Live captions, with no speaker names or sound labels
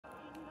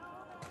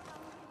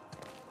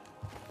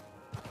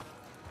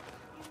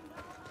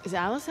Is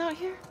Alice out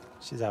here?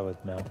 She's out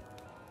with Mel.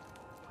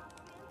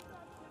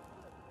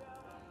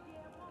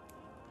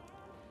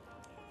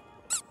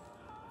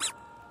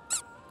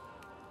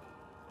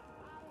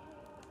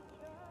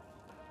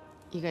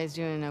 You guys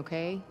doing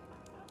okay?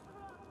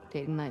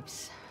 Dating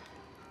life's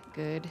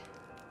good?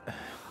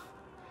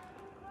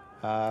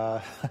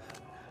 For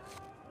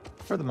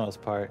the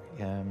most part,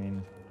 yeah, I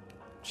mean,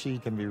 she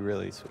can be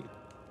really sweet.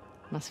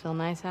 Must feel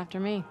nice after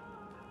me.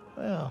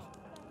 Well,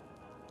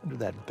 under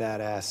that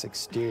badass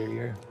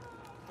exterior,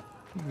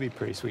 you can be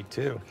pretty sweet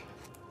too.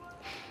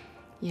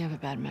 You have a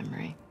bad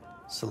memory.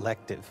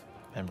 Selective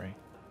memory.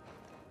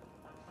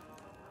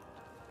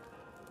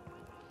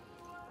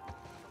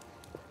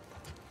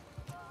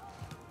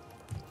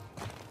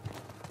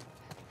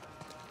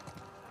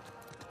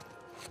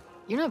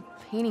 You're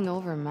not painting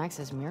over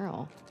Max's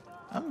mural.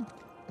 I'm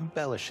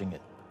embellishing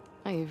it.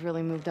 Oh, you've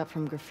really moved up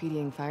from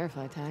graffitiing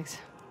Firefly tags.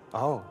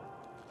 Oh,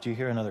 did you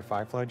hear another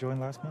Firefly joined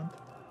last month?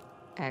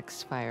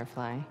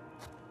 Ex-Firefly.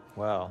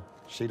 Well,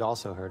 she'd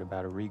also heard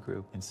about a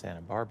regroup in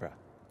Santa Barbara.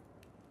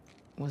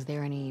 Was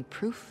there any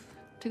proof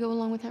to go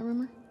along with that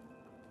rumor?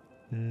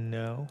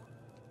 No.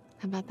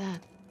 How about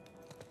that?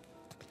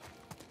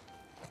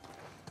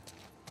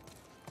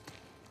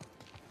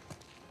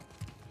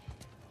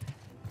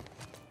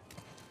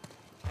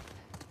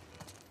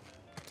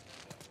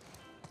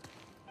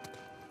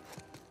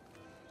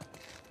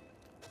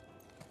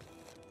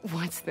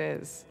 What's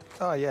this?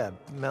 Oh yeah,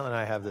 Mel and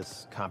I have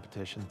this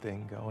competition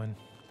thing going.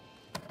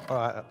 Oh,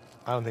 I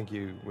don't think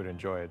you would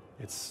enjoy it.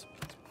 It's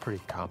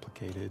pretty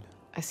complicated.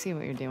 I see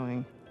what you're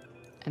doing,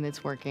 and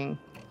it's working.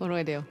 What do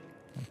I do?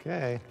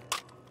 Okay.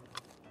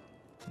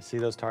 You see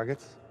those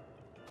targets?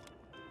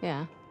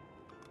 Yeah.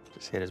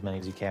 Just hit as many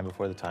as you can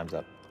before the time's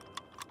up.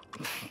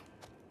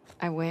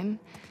 I win?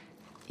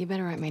 You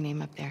better write my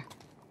name up there.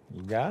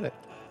 You got it.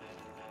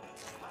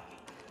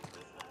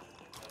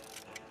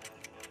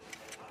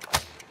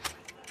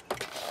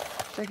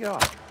 Take it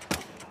off.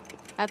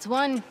 That's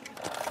one.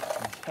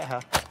 Yeah,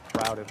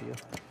 proud of you.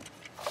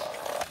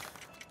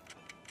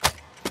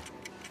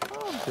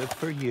 Oh, good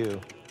for you.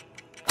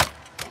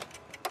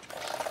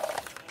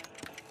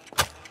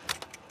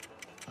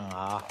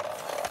 Ah.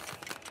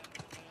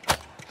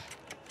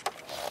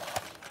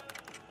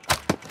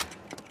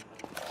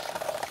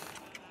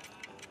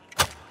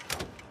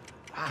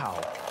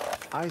 Wow.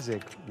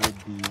 Isaac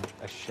would be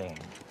ashamed.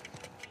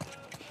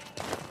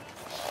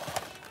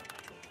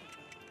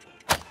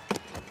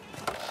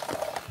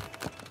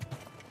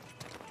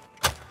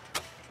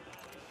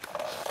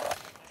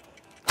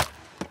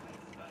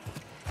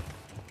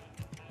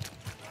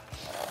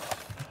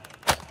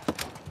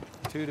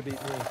 Two to beat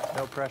me,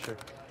 no pressure.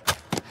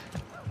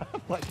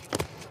 I'm like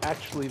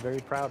actually very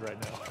proud right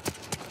now.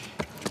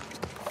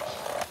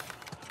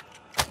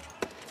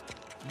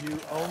 You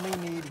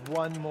only need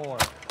one more.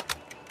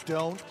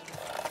 Don't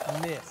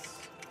miss.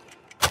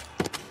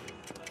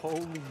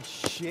 Holy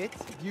shit,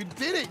 you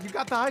did it! You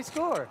got the high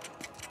score!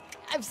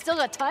 I've still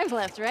got time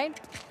left, right?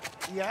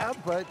 Yeah,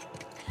 but...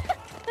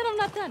 Then I'm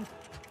not done.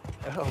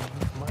 Oh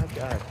my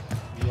god,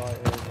 you are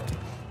arrogant.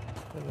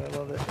 And I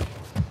love it.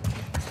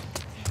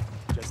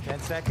 Just 10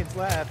 seconds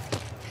left.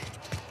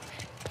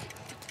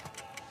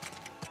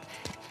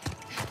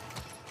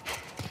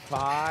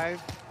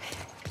 5,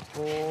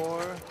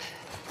 4,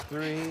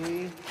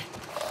 3,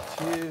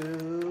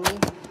 2,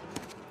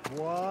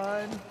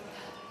 1.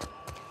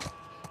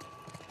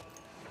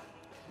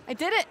 I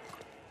did it!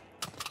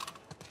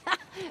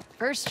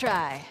 First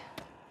try.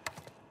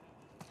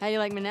 How you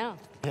like me now?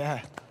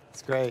 Yeah,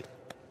 it's great.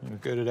 You're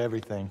good at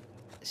everything.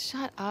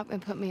 Shut up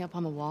and put me up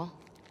on the wall.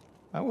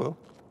 I will.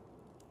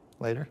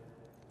 Later.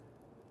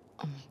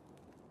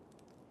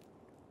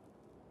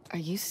 Are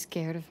you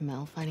scared of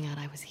Mel finding out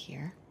I was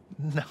here?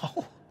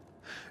 No.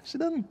 She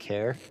doesn't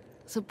care.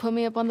 So put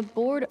me up on the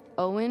board,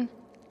 Owen.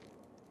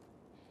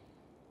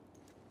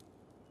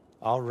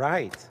 All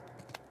right.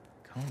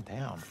 Calm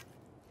down.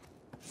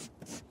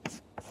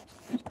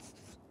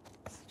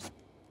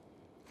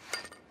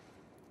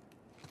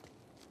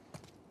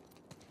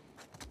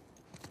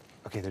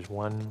 Okay, there's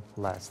one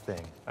last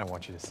thing I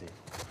want you to see.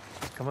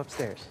 Come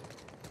upstairs.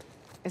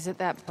 Is it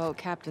that boat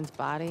captain's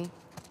body?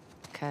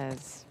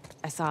 'Cause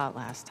I saw it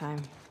last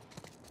time.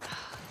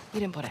 You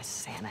didn't put a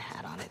Santa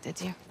hat on it,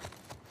 did you?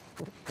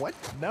 What?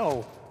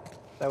 No.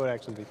 That would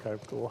actually be kind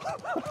of cool.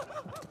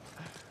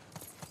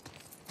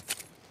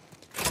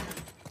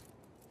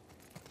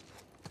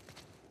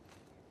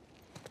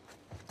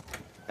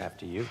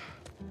 After you.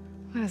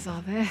 What is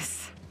all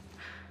this?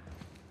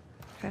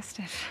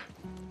 Festive.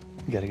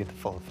 You gotta get the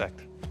full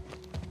effect.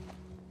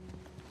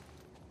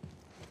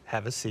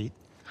 Have a seat.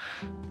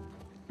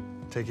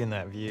 Take in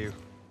that view.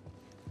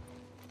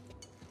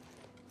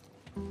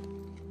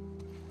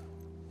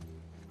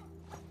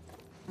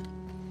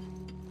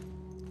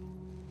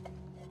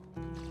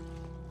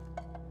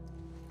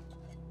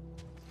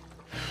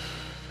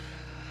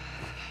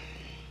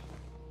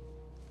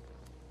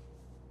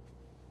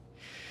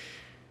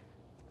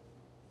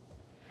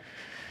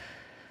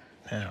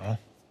 Now,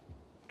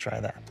 try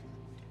that.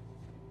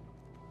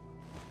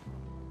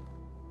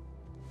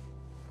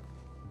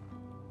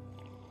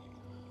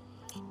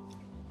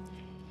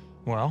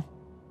 Well?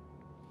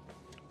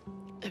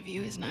 The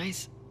view is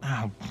nice.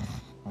 Oh,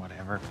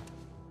 whatever.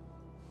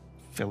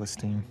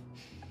 Philistine.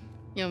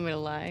 You want me to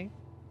lie?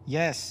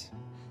 Yes,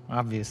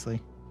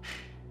 obviously.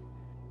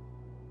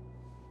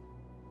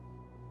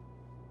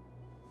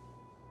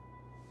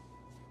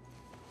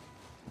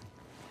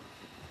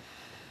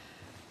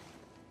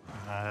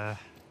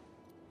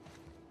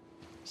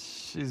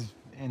 She's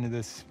into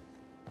this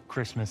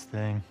Christmas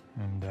thing,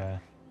 and,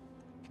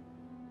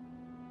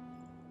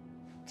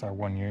 it's our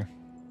 1 year,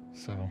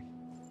 so...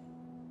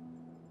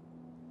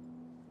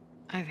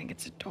 I think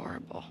it's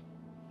adorable.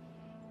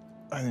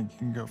 I think you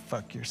can go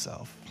fuck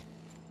yourself.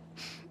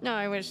 No,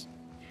 I wish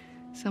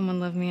someone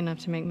loved me enough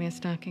to make me a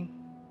stocking.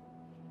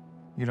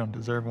 You don't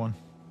deserve one.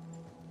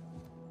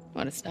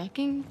 What, a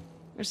stocking?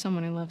 Or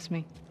someone who loves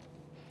me?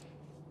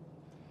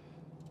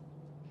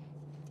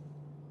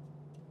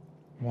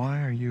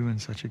 Why are you in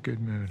such a good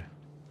mood?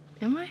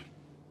 Am I?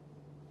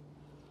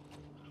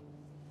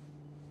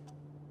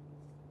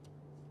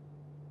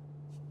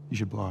 You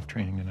should blow off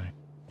training tonight.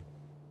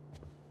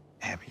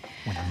 Abby,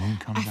 when the moon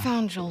comes out... I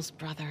found Joel's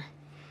brother.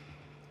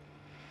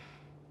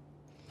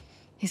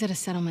 He's at a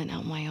settlement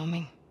out in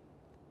Wyoming.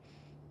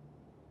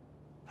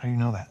 How do you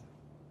know that?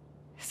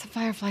 The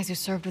Fireflies who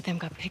served with him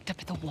got picked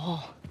up at the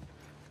wall.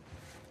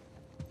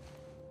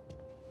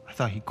 I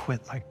thought he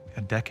quit like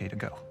a decade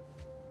ago.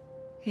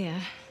 Yeah.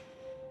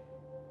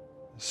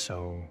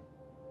 So,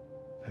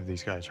 have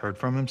these guys heard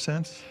from him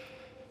since?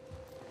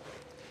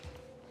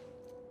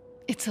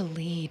 It's a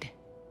lead.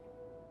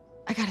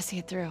 I gotta see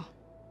it through.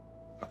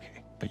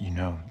 Okay, but you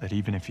know that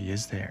even if he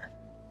is there,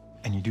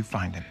 and you do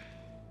find him,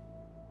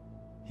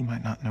 he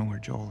might not know where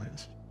Joel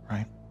is,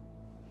 right?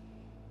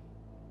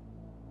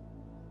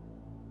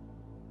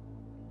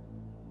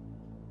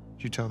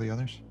 Did you tell the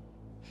others?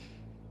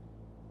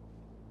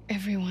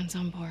 Everyone's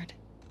on board.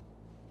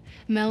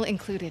 Mel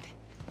included.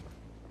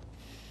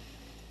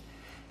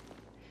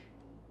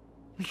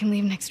 We can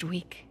leave next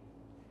week.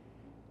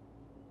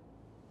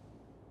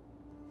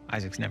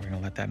 Isaac's never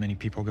gonna let that many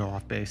people go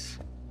off base.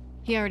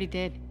 He already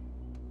did.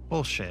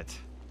 Bullshit.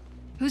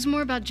 Who's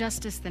more about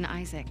justice than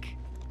Isaac?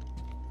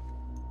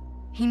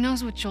 He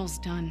knows what Joel's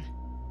done.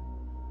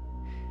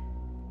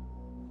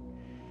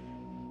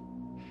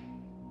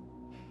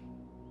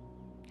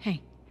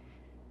 Hey.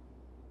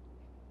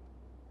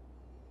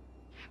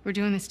 We're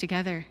doing this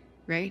together,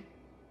 right?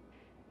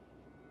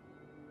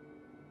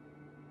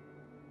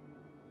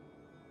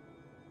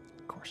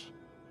 Of course.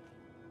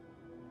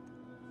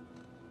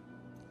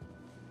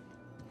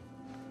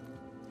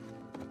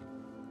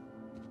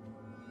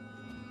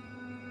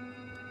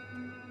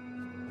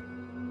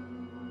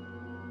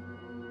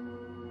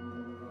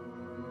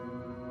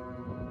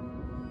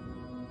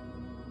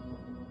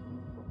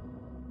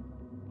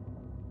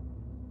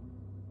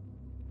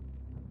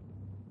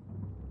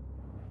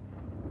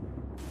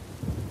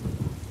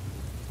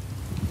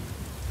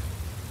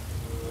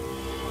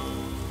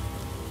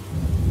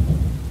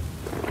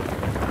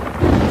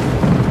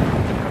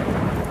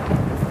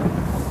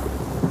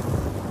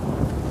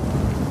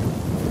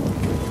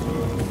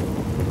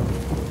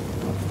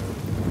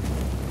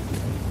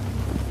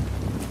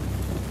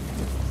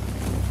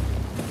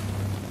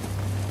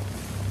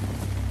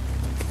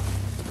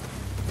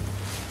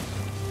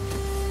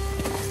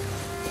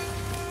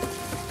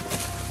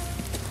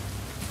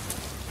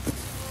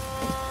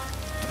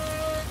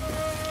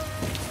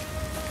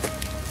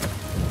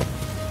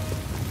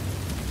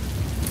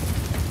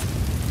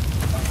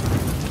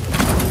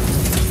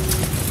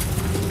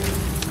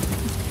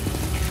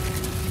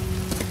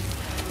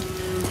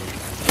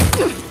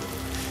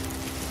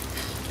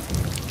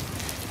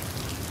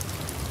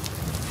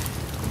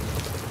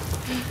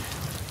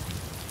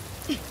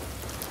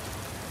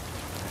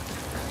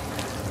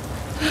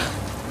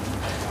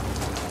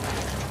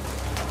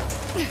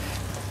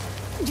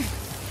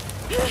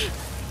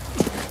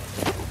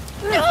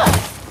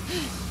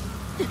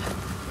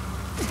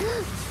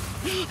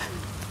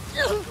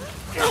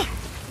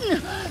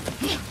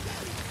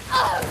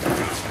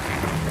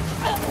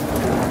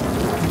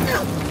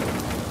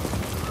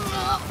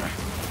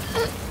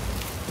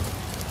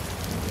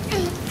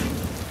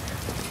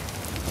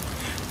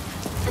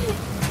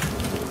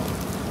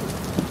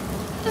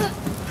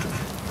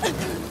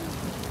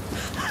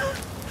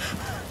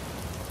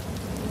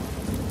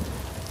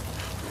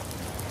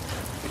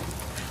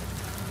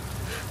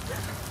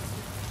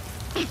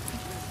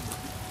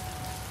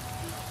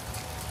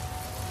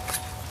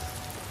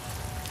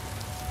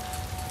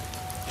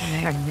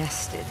 They are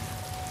nested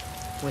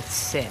with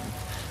sin.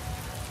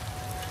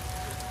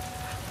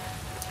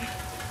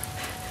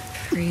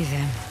 Free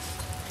them,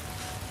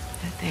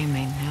 that they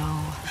may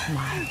know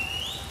mine.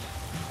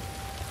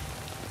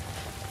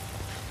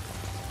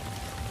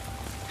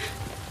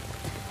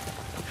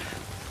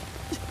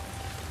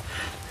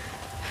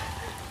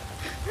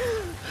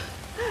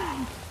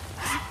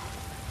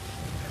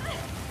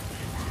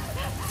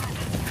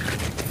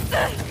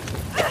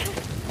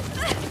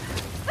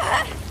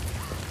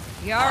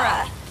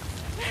 YARA!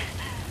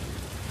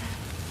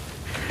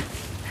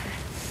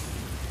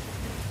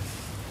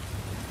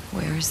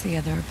 Where's the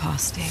other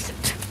apostate?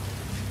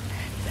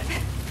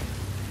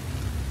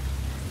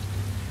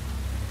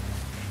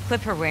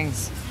 Clip her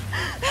wings.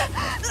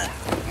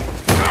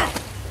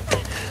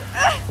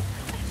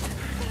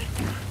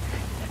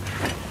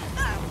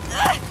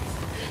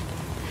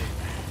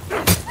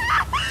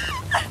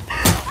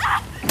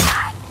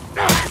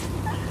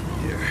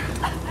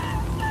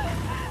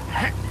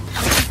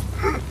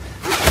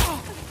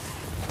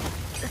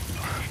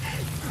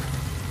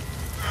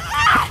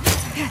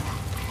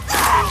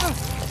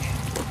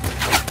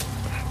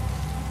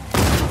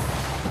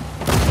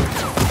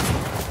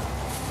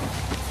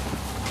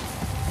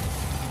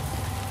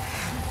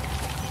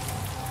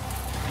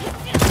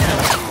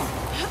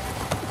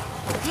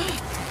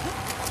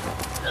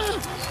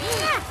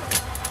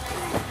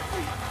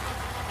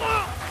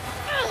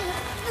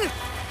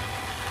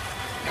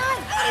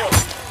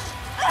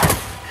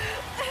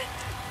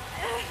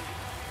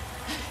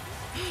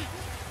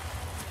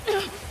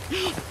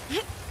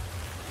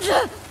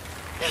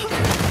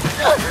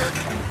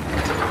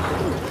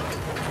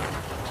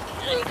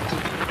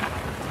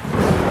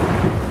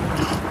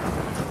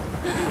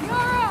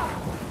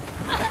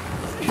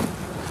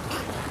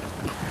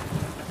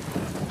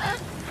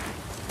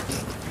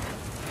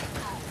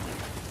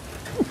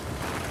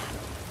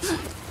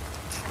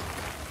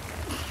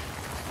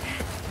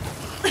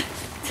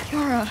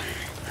 YARA.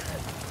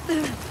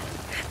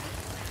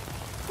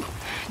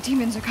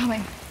 Demons are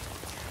coming.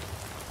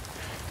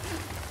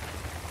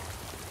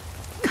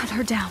 Cut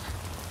her down.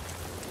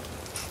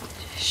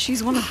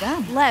 She's one of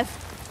them. Lev.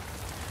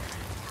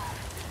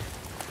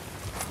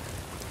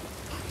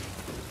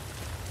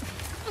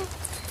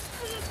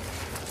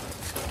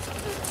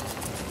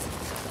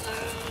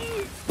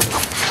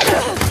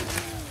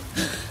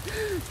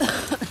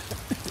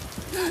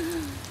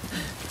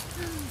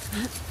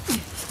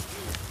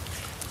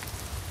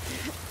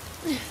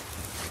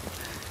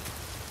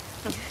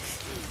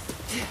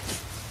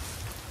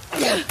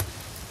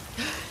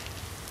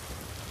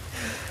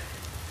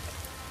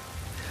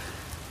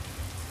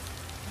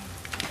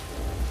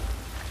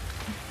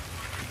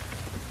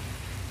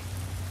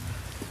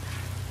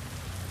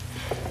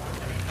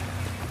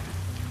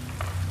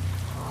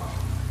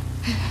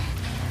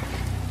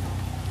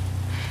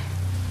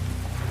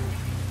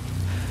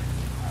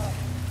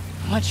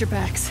 Watch your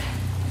backs.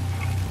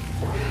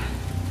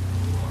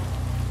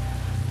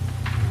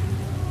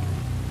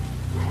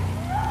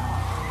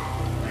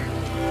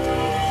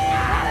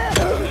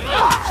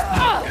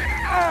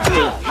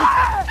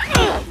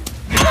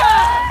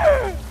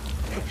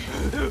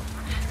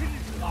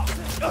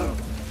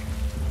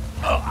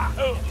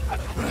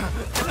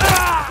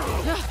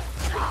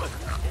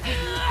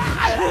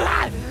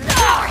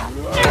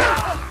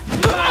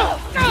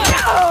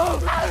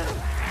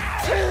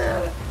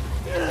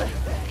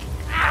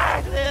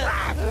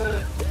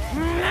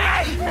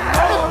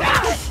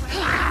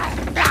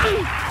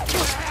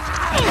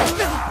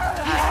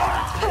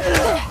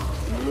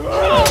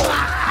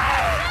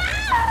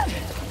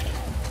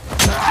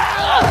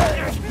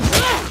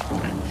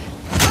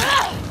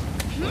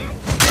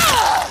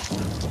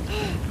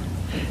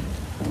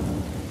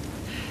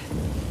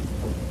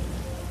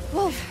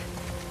 Wolf,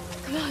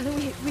 come on,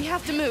 we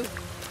have to move.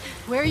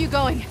 Where are you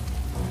going?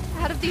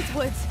 Out of these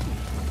woods.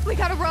 We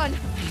gotta run.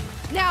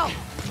 Now!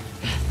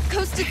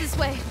 Coast it this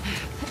way.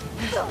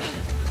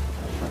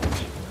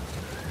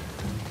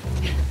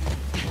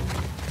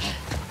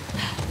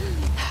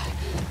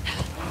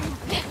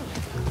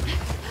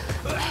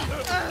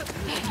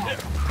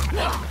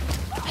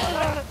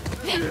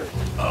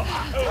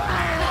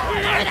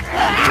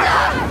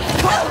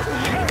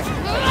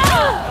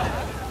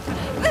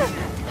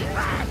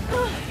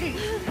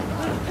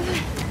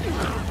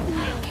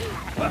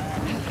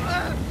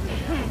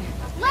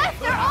 Lev,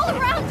 they're all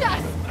around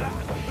us!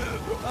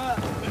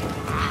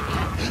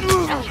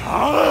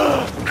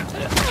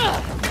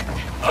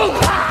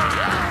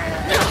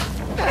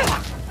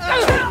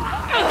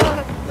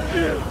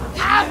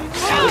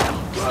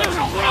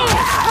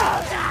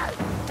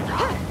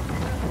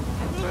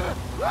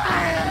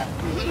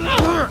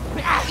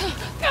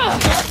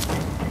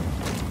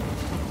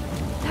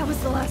 That was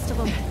the last of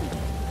them.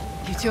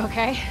 You two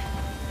okay?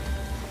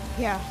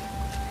 Yeah.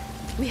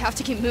 We have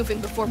to keep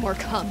moving before more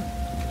come.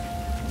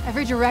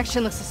 Every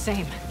direction looks the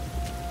same.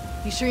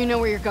 You sure you know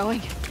where you're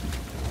going?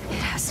 It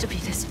has to be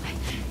this way.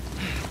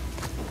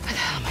 What the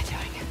hell am I doing?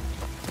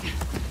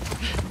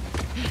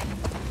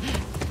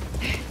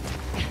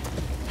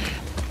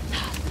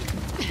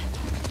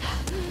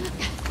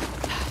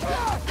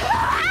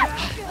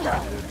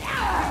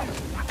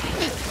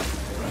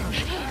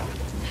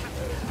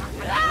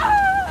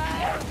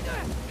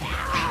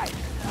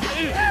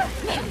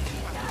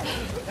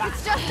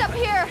 It's just up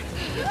here!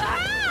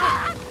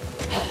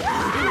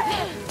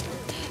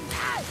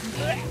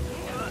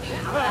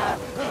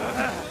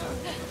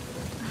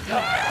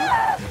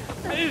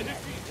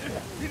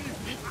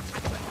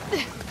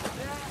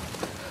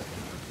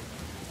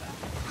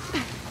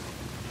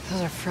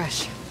 Those are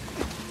fresh. Is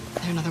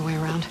there another way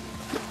around?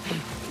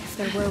 If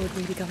there were, would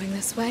we be going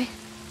this way?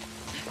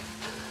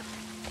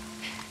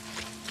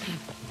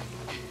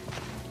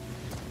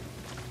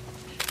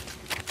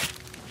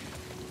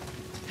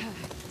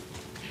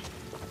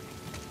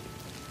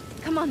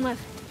 on, Lev.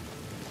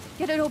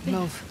 Get it open.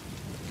 Move.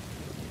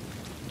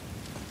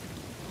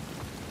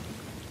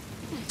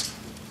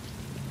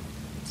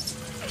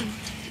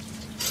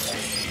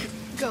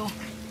 Go.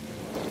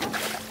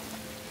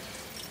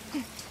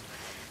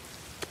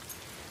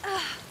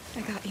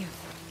 I got you.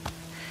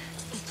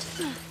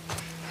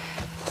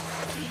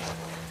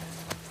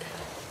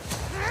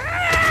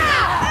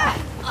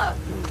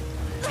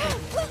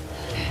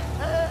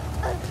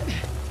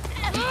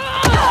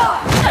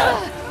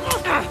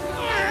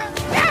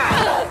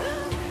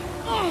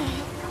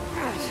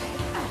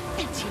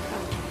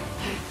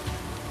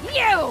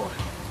 You!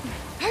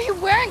 Are you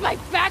wearing my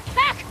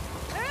backpack?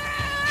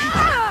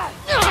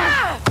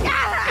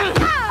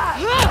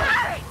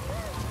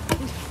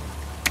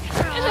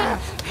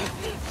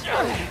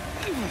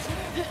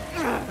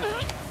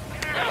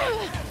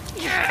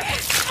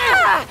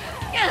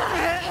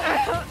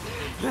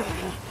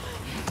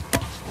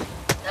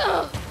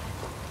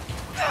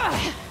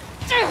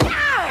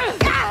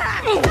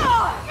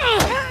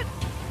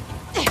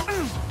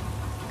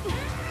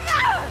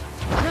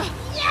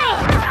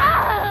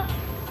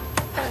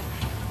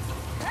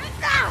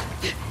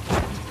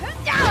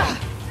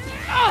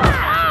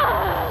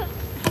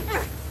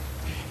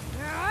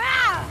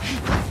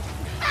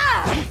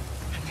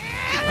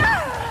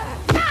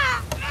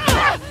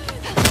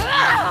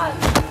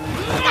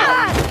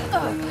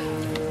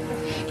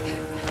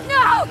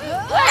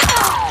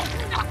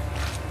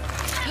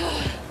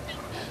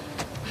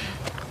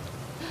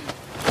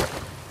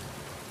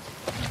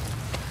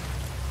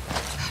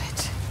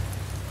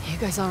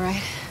 You guys all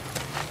right?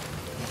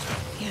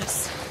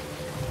 Yes.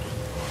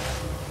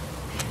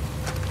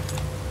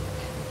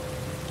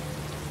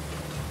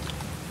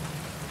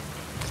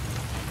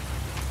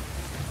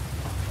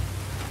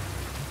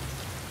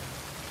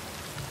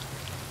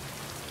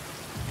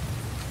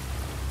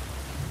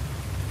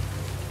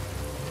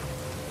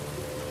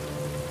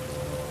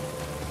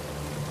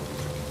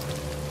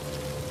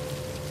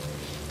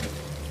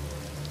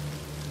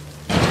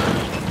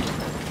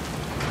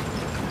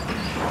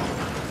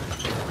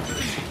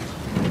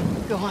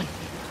 Go on.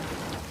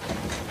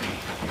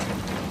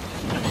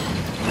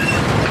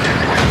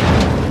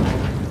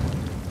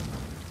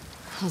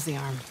 How's the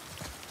arm?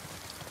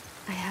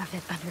 I have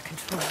it under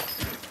control.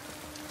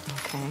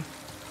 Okay.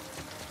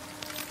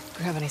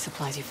 Grab any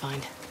supplies you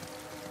find.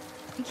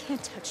 We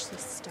can't touch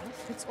this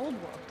stuff. It's old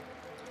world.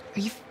 Are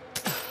you...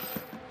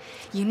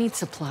 You need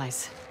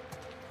supplies.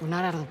 We're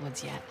not out of the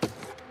woods yet.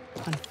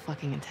 Pun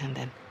fucking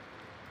intended.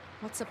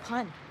 What's a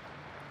pun?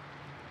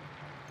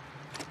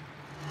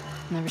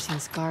 Never seen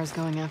scars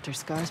going after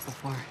scars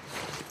before.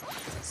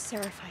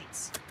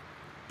 Seraphites.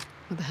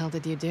 What the hell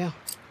did you do?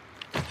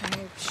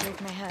 I shaved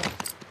my head.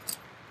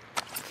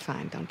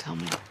 Fine, don't tell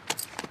me.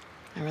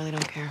 I really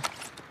don't care.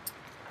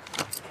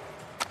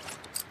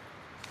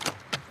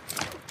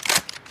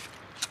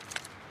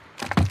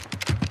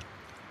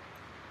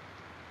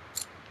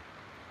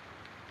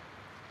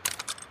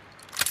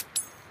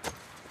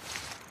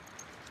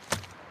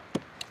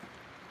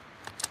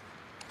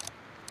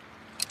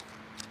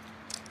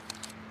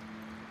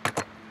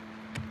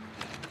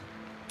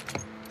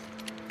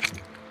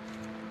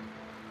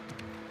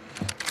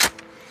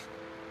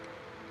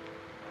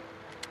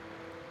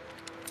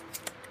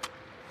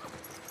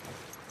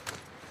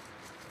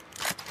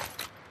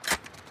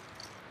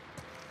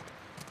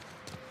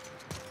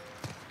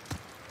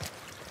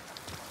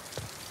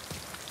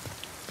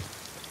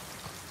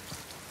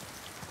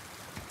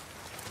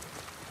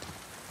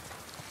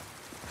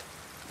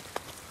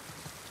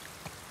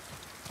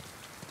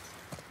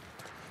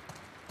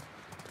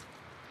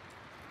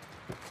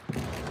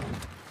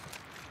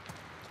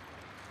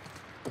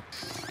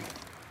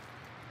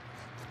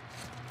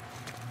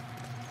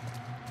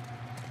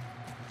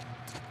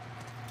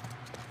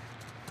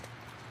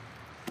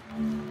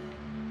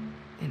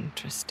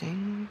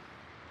 Interesting.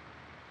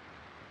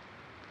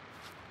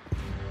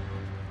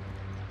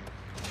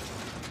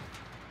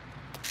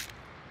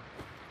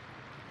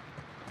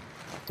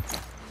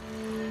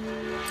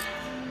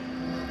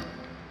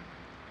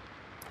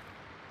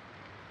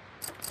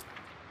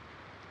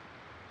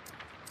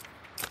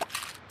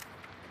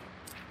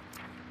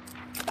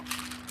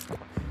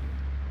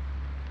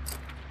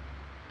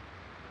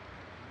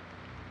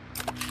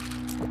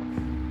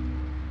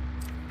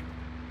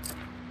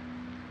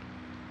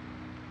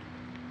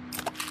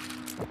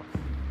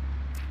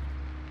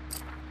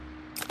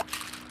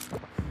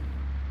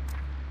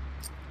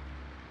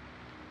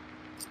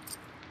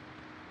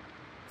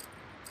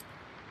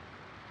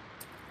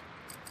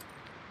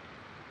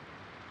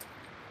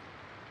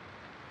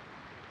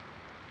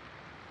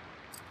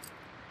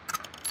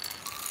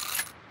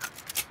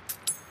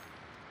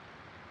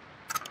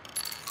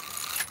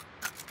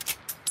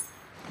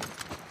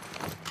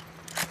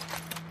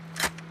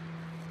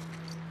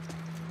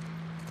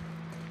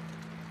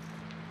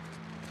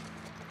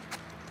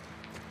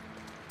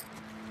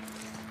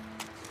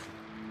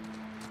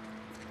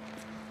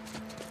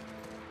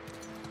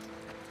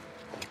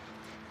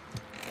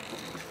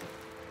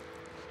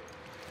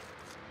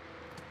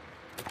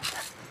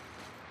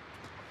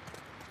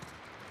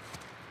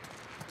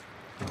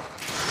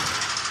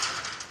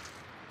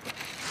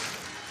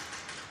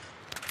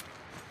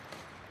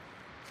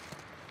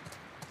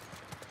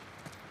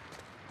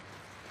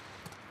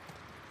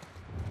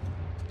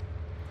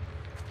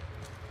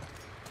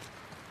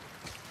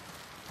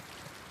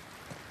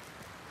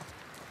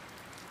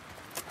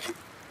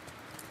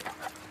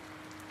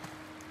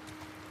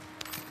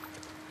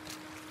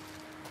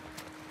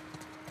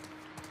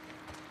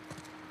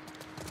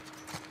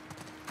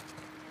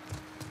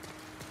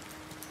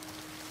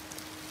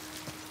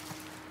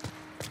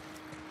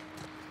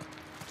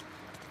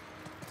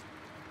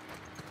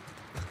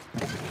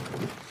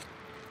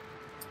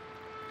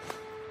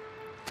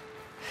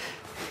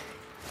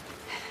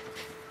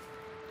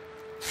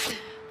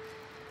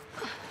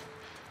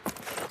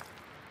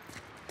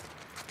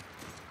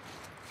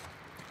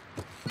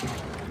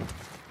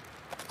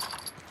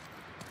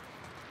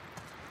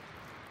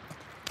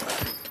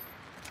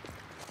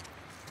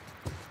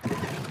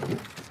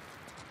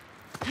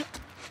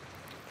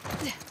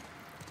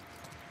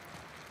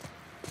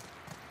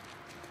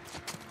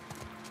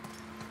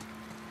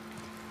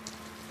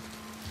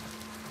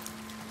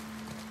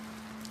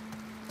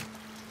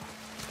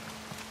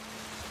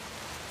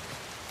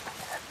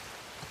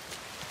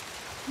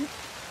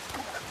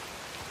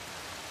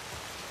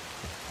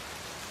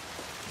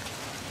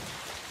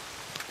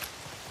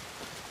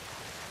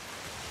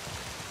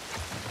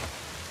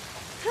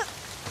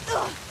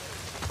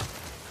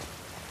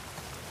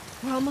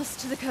 almost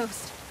to the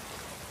coast.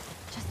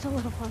 Just a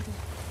little farther.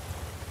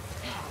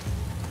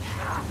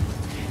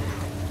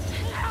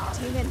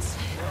 Demons.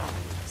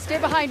 Stay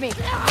behind me.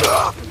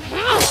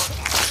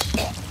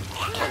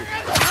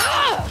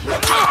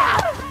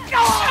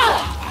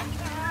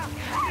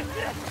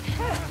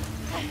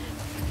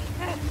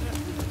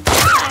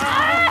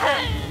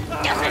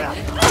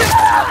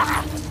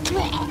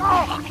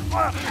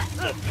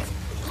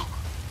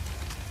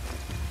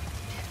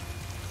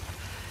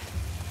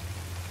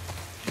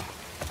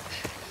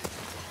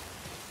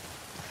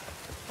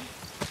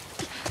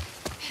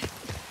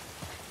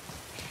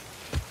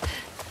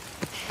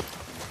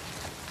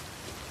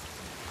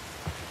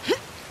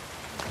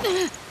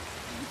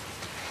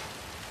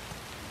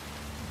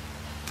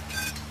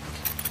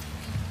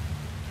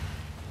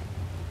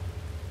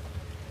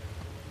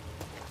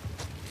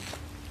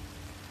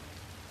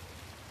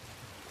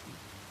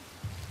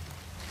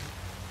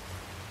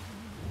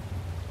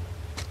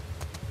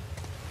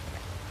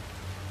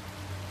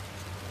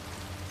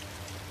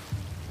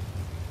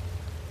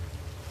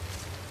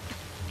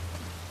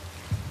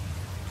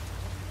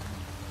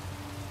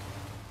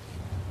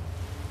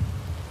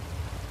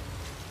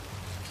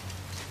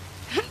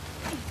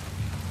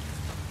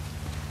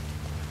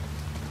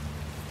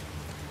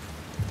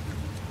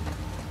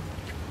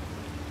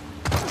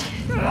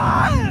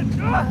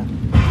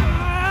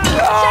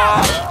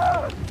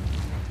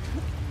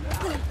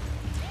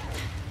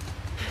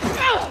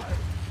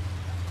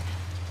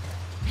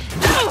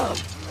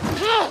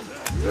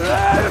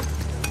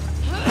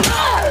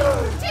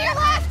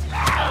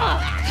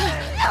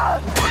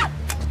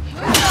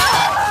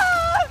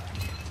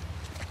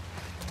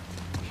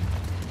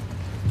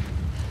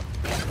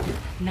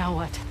 Now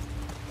what?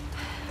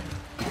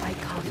 Quite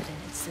confident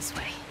it's this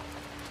way.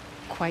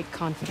 Quite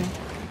confident?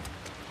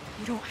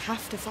 You don't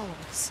have to follow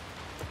us.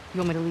 You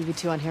want me to leave you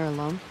two on here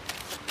alone?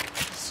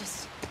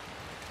 Let's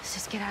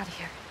just get out of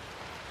here.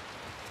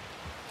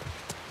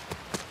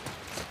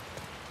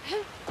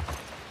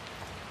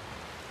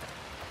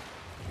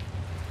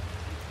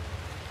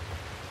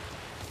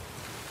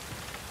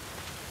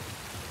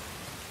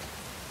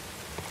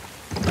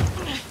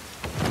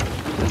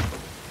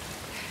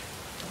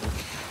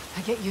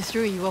 I get you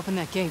through, you open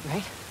that gate,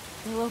 right?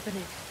 We'll open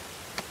it.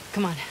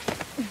 Come on.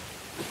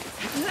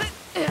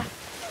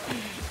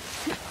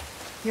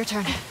 Your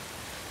turn.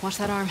 Watch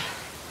that arm.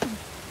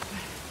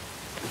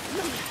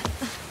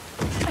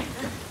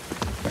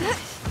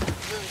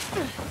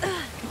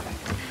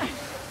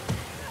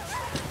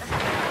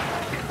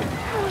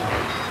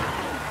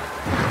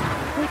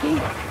 Ricky,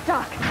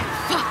 Doc.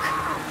 Fuck!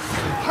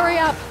 Hurry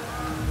up!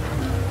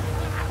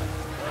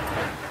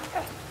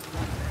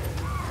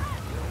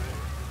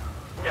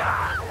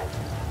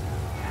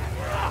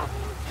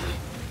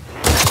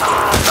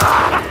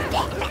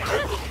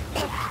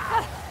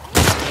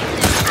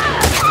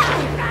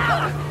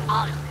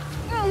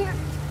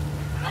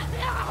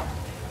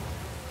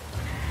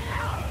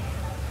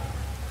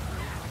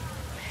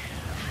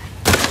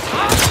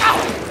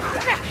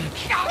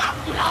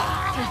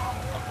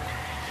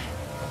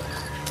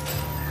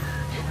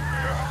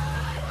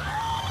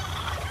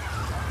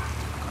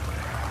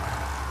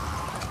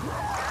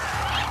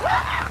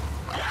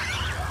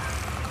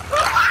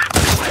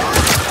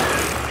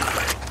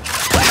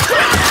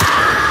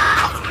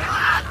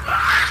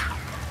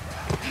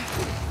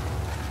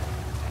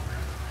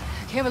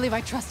 I can't believe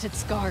I trusted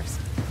scars.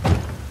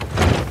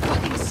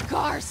 Fucking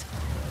scars!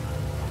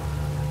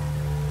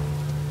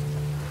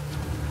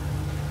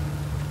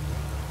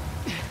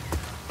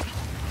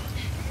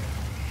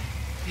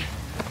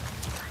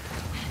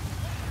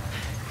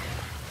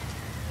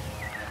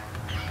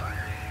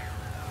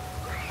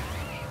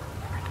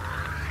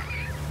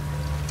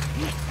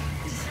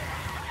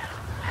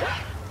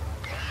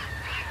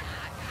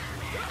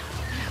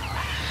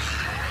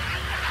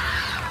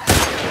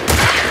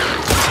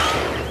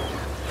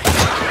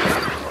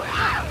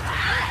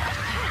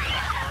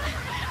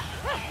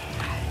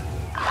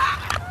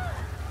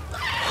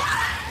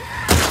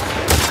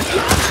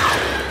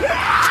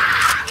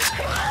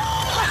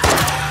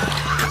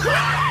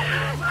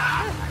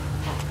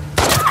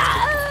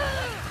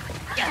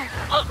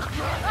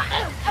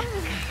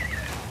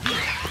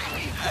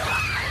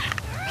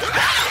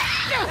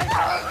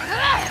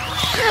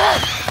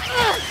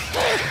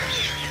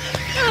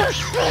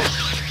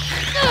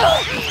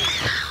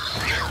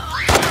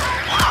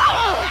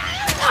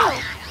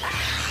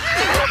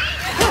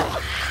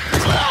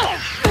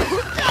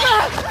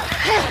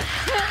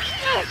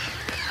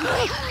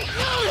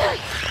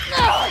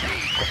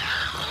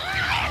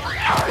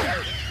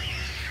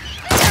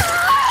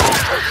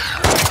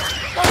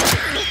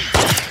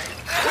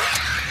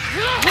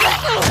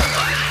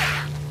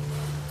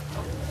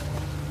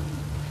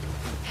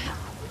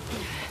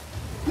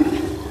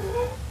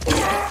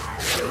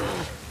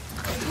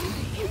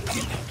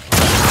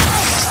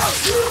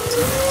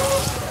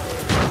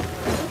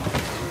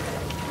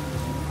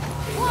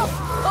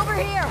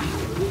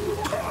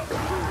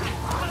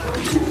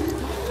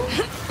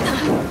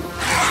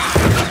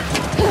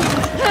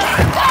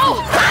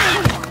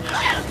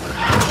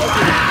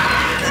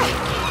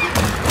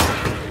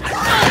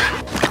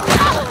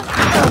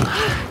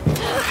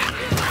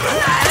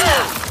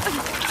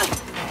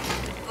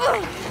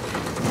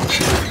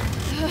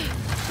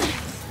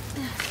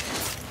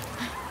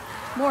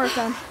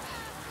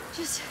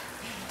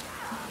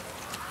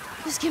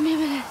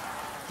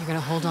 You're gonna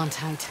hold on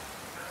tight.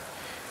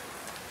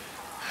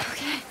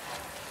 Okay.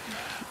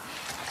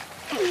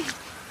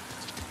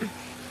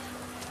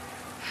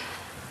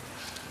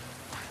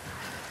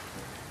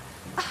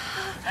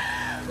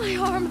 My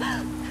arm.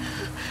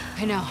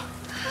 I know.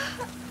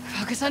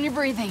 Focus on your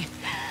breathing.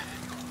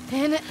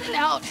 In and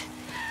out.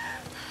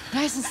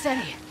 Nice and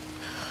steady.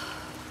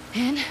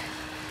 In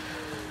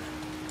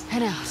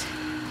and out.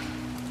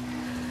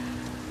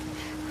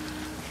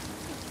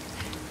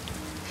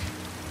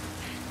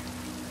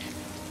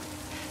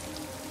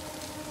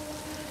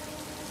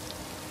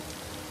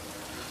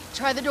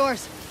 Try the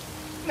doors.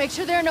 Make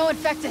sure there are no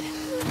infected.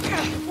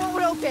 One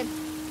would open.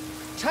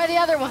 Try the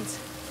other ones.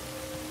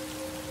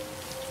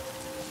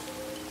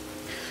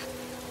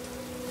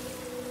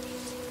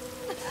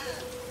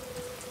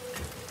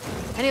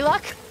 Any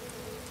luck?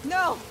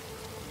 No.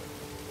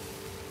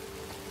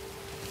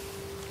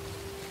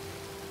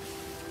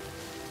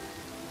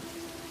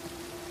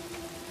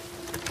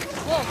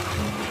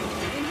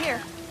 Whoa. In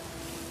here.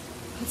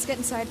 Let's get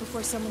inside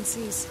before someone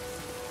sees.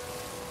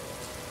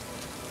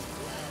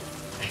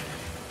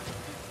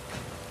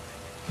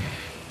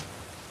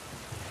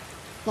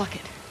 Lock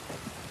it.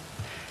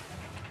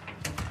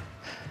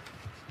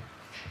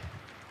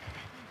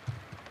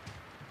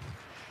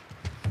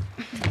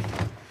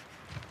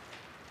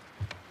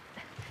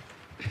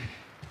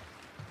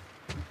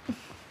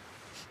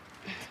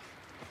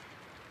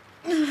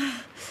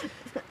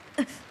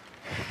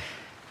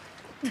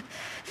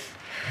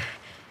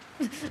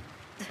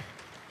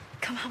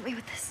 Come help me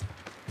with this.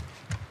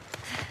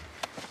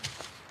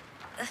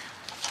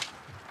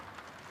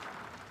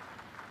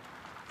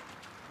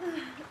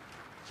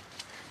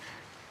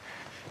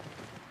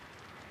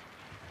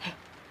 Hey,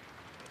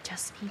 it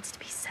just needs to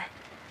be said.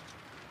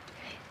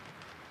 Okay?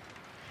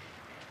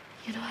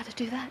 You know how to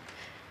do that?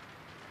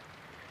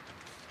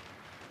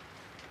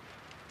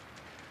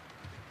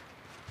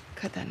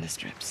 Cut that into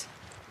strips.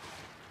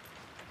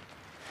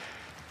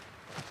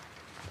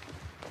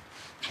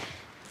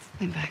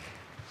 Lean back.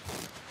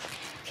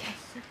 Okay.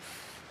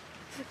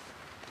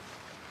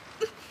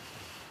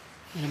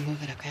 I'm gonna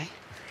move it, okay?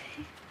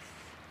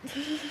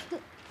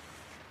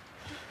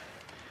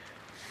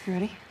 You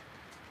ready?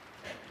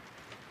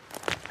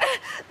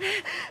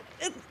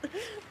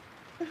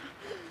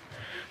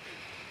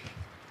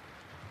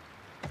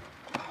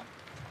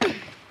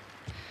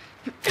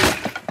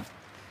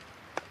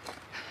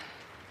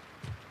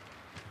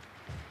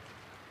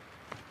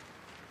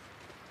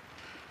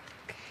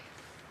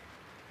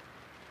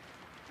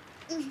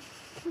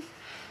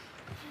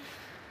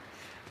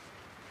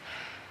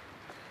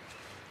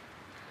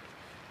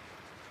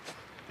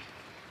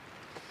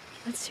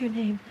 What's your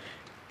name?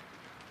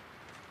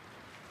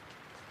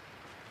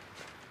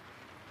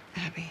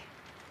 Abby.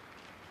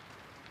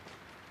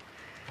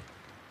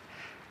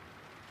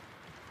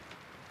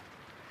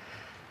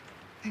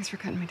 Thanks for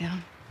cutting me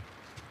down.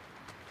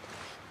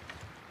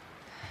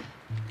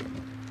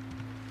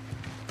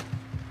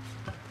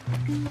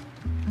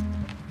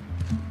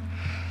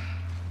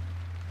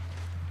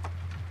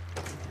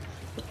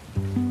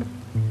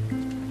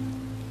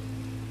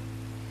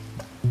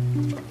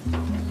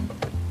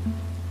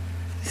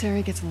 This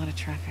area gets a lot of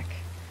traffic.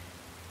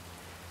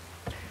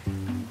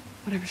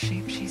 Whatever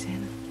shape she's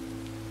in,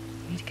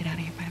 we need to get out of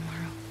here by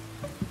tomorrow.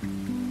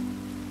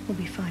 We'll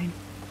be fine.